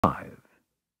5.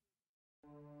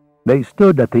 They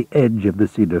stood at the edge of the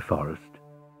cedar forest,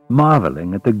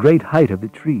 marveling at the great height of the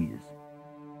trees.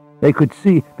 They could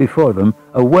see before them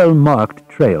a well-marked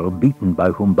trail beaten by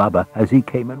Humbaba as he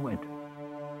came and went.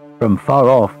 From far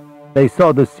off, they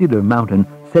saw the cedar mountain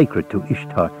sacred to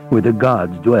Ishtar, where the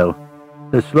gods dwell,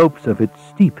 the slopes of it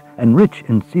steep and rich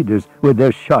in cedars with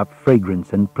their sharp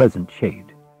fragrance and pleasant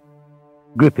shade.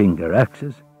 Gripping their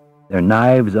axes, their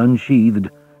knives unsheathed,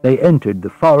 they entered the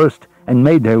forest and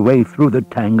made their way through the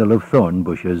tangle of thorn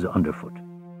bushes underfoot.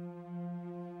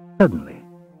 Suddenly,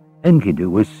 Enkidu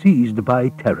was seized by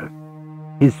terror.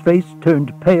 His face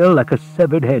turned pale like a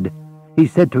severed head. He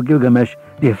said to Gilgamesh,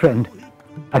 "Dear friend,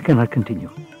 I cannot continue.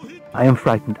 I am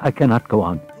frightened. I cannot go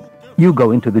on. You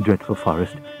go into the dreadful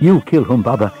forest. You kill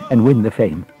Humbaba and win the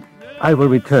fame. I will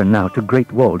return now to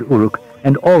Great Walled Uruk,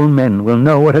 and all men will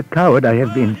know what a coward I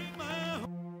have been."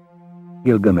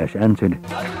 Gilgamesh answered,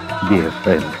 "Dear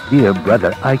friend, dear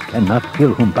brother, I cannot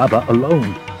kill Humbaba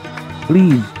alone.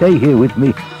 Please stay here with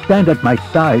me. Stand at my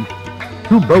side.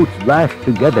 2 boats lashed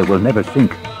together will never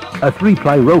sink. A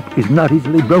 3-ply rope is not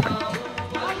easily broken.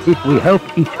 If we help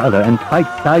each other and fight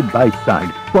side by side,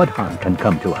 what harm can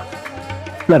come to us?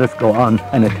 Let us go on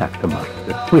and attack the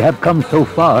monster. We have come so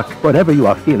far. Whatever you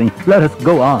are feeling, let us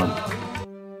go on."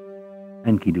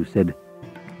 Enkidu said,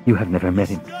 "You have never met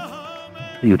him.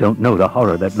 You don't know the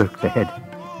horror that lurks ahead.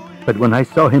 But when I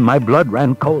saw him, my blood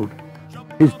ran cold.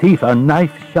 His teeth are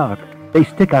knife-sharp. They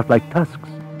stick out like tusks.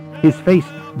 His face,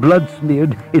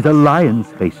 blood-smeared, is a lion's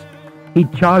face. He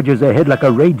charges ahead like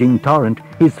a raging torrent,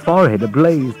 his forehead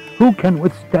ablaze. Who can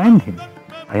withstand him?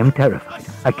 I am terrified.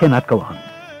 I cannot go on."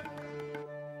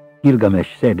 Gilgamesh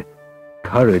said,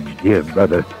 "Courage, dear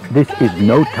brother. This is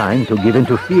no time to give in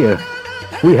to fear.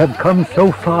 We have come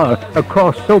so far,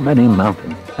 across so many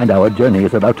mountains, and our journey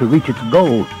is about to reach its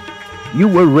goal. You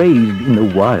were raised in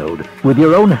the wild. With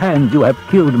your own hands you have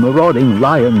killed marauding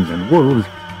lions and wolves.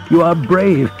 You are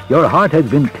brave. Your heart has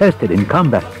been tested in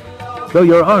combat. Though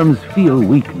your arms feel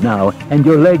weak now, and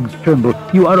your legs tremble,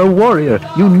 you are a warrior.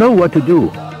 You know what to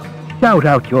do. Shout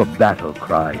out your battle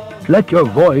cry. Let your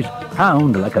voice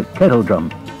pound like a kettle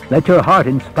drum. Let your heart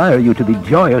inspire you to be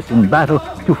joyous in battle,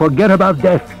 to forget about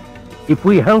death. If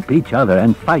we help each other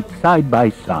and fight side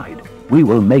by side, we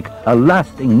will make a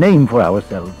lasting name for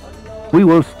ourselves. We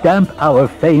will stamp our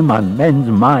fame on men's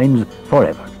minds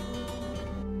forever."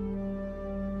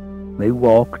 They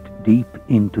walked deep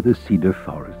into the cedar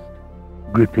forest,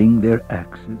 gripping their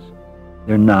axes,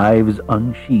 their knives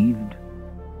unsheathed,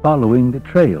 following the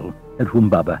trail that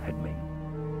Humbaba had made.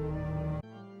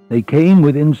 They came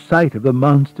within sight of the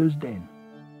monster's den.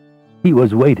 He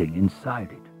was waiting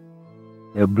inside it.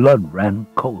 Their blood ran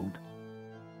cold.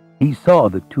 He saw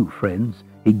the 2 friends.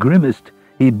 He grimaced.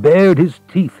 He bared his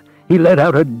teeth. He let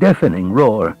out a deafening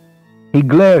roar. He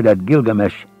glared at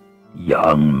Gilgamesh.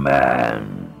 "Young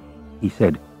man," he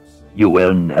said, "you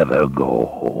will never go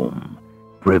home.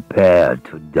 Prepare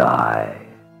to die."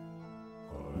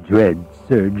 Dread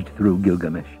surged through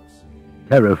Gilgamesh.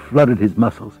 Terror flooded his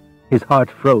muscles. His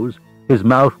heart froze. His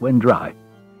mouth went dry.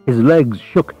 His legs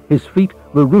shook. His feet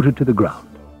were rooted to the ground.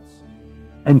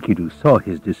 Enkidu saw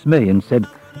his dismay and said,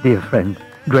 "Dear friend,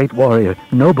 great warrior,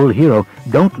 noble hero,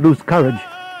 don't lose courage.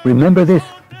 Remember this,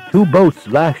 2 boats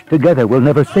lashed together will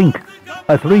never sink.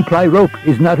 A 3-ply rope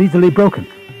is not easily broken.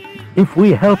 If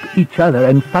we help each other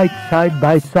and fight side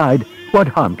by side, what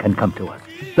harm can come to us?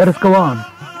 Let us go on."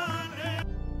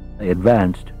 They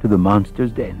advanced to the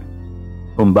monster's den.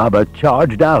 Humbaba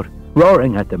charged out,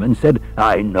 roaring at them, and said,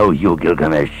 "I know you,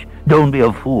 Gilgamesh. Don't be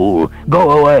a fool.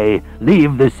 Go away.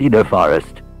 Leave the cedar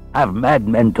forest. Have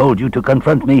madmen told you to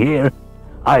confront me here?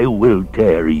 I will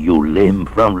tear you limb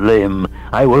from limb.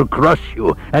 I will crush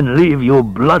you and leave you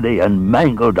bloody and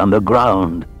mangled on the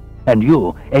ground. And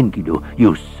you, Enkidu,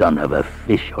 you son of a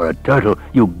fish or a turtle,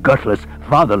 you gutless,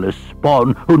 fatherless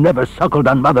spawn who never suckled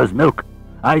on mother's milk.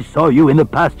 I saw you in the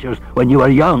pastures when you were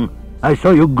young. I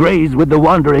saw you graze with the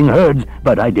wandering herds,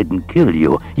 but I didn't kill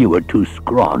you. You were too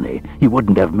scrawny. You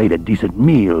wouldn't have made a decent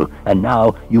meal. And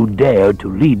now you dare to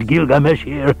lead Gilgamesh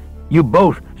here? You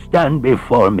both stand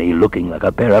before me looking like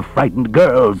a pair of frightened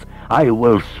girls. I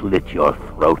will slit your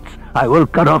throats. I will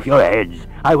cut off your heads.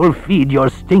 I will feed your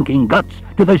stinking guts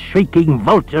to the shrieking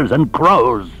vultures and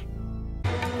crows."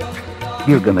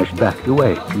 Gilgamesh backed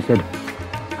away. He said,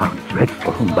 "How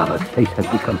dreadful Humbaba's face has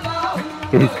become.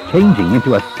 It is changing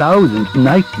into 1,000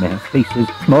 nightmare faces,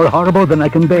 more horrible than I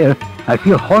can bear. I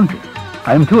feel haunted.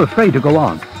 I am too afraid to go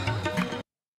on."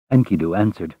 Enkidu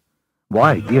answered,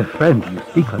 "Why, dear friend, you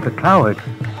speak like a coward.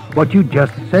 What you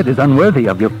just said is unworthy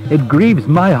of you. It grieves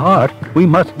my heart. We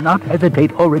must not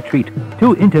hesitate or retreat.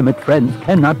 Two intimate friends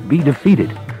cannot be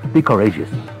defeated. Be courageous.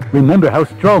 Remember how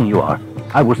strong you are.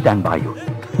 I will stand by you.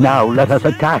 Now let us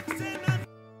attack."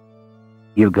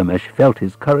 Gilgamesh felt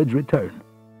his courage return.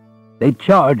 They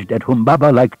charged at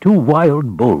Humbaba like two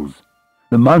wild bulls.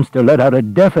 The monster let out a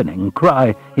deafening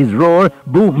cry. His roar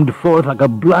boomed forth like a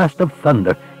blast of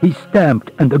thunder. He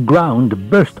stamped, and the ground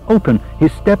burst open.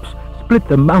 His steps split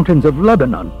the mountains of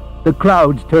Lebanon. The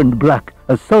clouds turned black.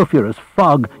 A sulphurous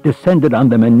fog descended on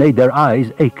them and made their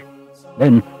eyes ache.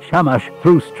 Then Shamash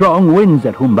threw strong winds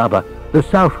at Humbaba. The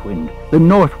south wind, the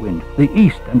north wind, the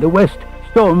east and the west,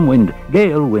 storm wind,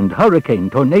 gale wind, hurricane,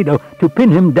 tornado, to pin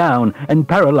him down and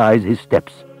paralyze his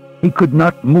steps. He could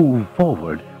not move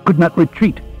forward, could not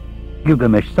retreat.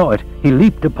 Gilgamesh saw it. He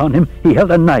leaped upon him. He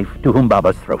held a knife to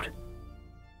Humbaba's throat.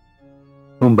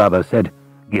 Humbaba said,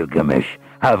 "Gilgamesh,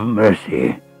 have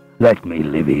mercy. Let me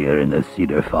live here in the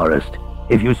cedar forest.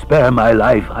 If you spare my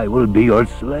life, I will be your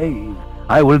slave.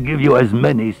 I will give you as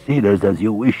many cedars as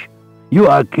you wish. You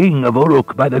are king of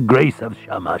Uruk by the grace of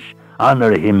Shamash.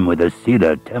 Honor him with a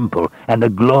cedar temple and a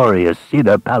glorious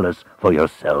cedar palace for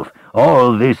yourself.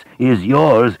 All this is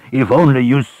yours if only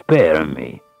you spare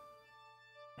me."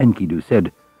 Enkidu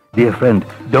said, "Dear friend,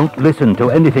 don't listen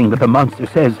to anything that the monster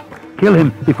says. Kill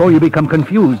him before you become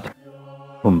confused."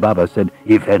 Humbaba said,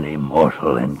 "If any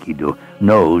mortal, Enkidu,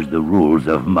 knows the rules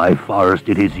of my forest,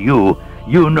 it is you.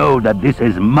 You know that this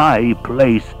is my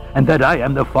place, and that I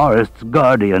am the forest's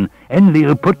guardian.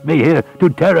 Enlil put me here to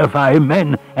terrify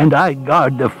men, and I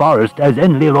guard the forest as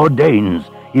Enlil ordains.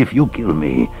 If you kill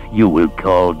me, you will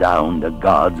call down the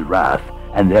gods' wrath,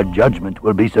 and their judgment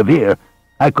will be severe.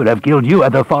 I could have killed you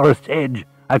at the forest's edge.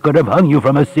 I could have hung you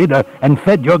from a cedar and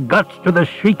fed your guts to the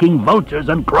shrieking vultures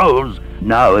and crows.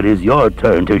 Now it is your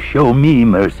turn to show me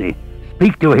mercy.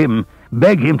 Speak to him.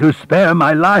 Beg him to spare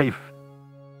my life."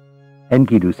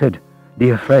 Enkidu said,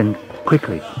 "Dear friend,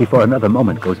 quickly, before another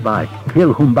moment goes by,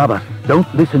 kill Humbaba.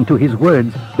 Don't listen to his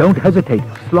words. Don't hesitate.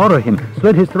 Slaughter him.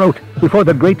 Slit his throat before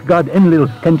the great god Enlil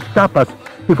can stop us.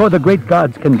 Before the great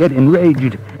gods can get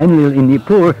enraged. Enlil in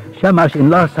Nippur, Shamash in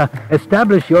Larsa,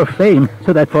 establish your fame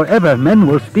so that forever men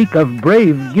will speak of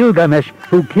brave Gilgamesh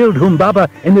who killed Humbaba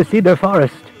in the cedar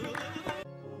forest."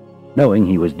 Knowing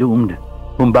he was doomed,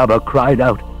 Humbaba cried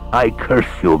out, "I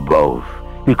curse you both,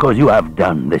 because you have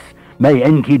done this. May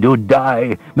Enkidu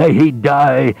die. May he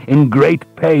die in great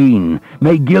pain.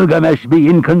 May Gilgamesh be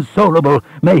inconsolable.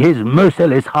 May his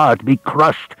merciless heart be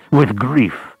crushed with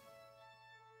grief."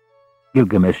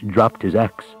 Gilgamesh dropped his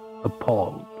axe,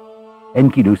 appalled.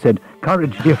 Enkidu said,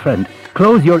 "Courage, dear friend.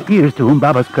 Close your ears to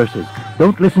Humbaba's curses.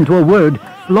 Don't listen to a word.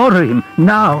 Slaughter him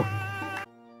now."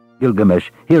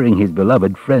 Gilgamesh, hearing his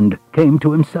beloved friend, came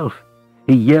to himself.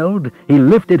 He yelled. He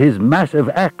lifted his massive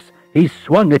axe. He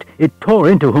swung it. It tore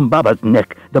into Humbaba's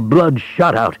neck. The blood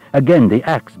shot out. Again the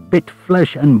axe bit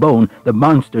flesh and bone. The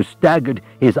monster staggered.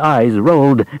 His eyes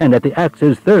rolled, and at the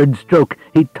axe's third stroke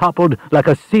he toppled like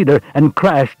a cedar and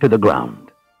crashed to the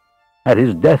ground. At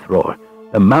his death roar,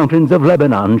 the mountains of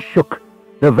Lebanon shook.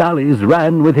 The valleys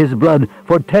ran with his blood.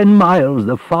 For 10 miles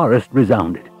the forest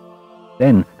resounded.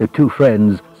 Then the two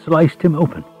friends sliced him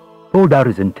open, pulled out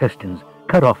his intestines,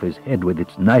 cut off his head with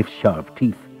its knife-sharp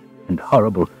teeth and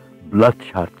horrible,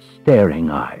 bloodshot, staring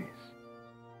eyes.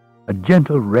 A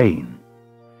gentle rain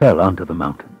fell onto the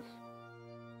mountains.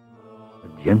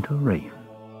 A gentle rain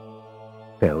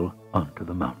fell onto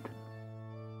the mountains.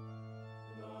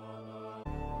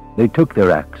 They took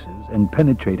their axes and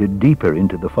penetrated deeper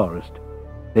into the forest.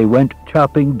 They went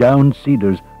chopping down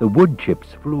cedars. The wood chips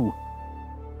flew.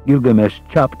 Gilgamesh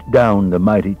chopped down the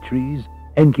mighty trees.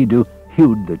 Enkidu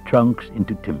hewed the trunks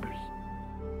into timbers.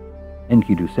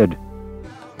 Enkidu said,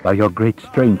 "By your great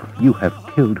strength you have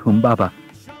killed Humbaba,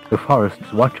 the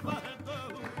forest's watchman.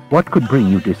 What could bring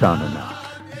you dishonor now?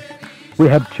 We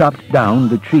have chopped down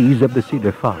the trees of the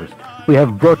cedar forest. We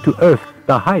have brought to earth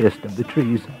the highest of the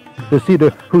trees, the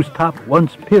cedar whose top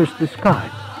once pierced the sky.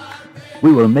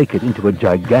 We will make it into a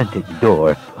gigantic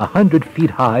door, 100 feet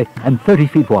high and 30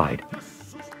 feet wide.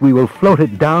 We will float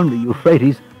it down the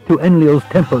Euphrates to Enlil's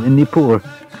temple in Nippur.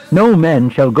 No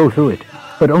man shall go through it,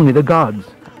 but only the gods.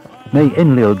 May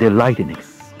Enlil delight in it.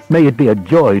 May it be a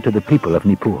joy to the people of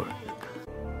Nippur."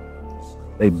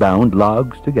 They bound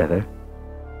logs together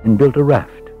and built a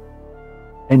raft.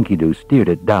 Enkidu steered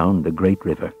it down the great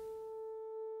river.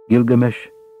 Gilgamesh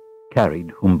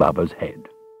carried Humbaba's head.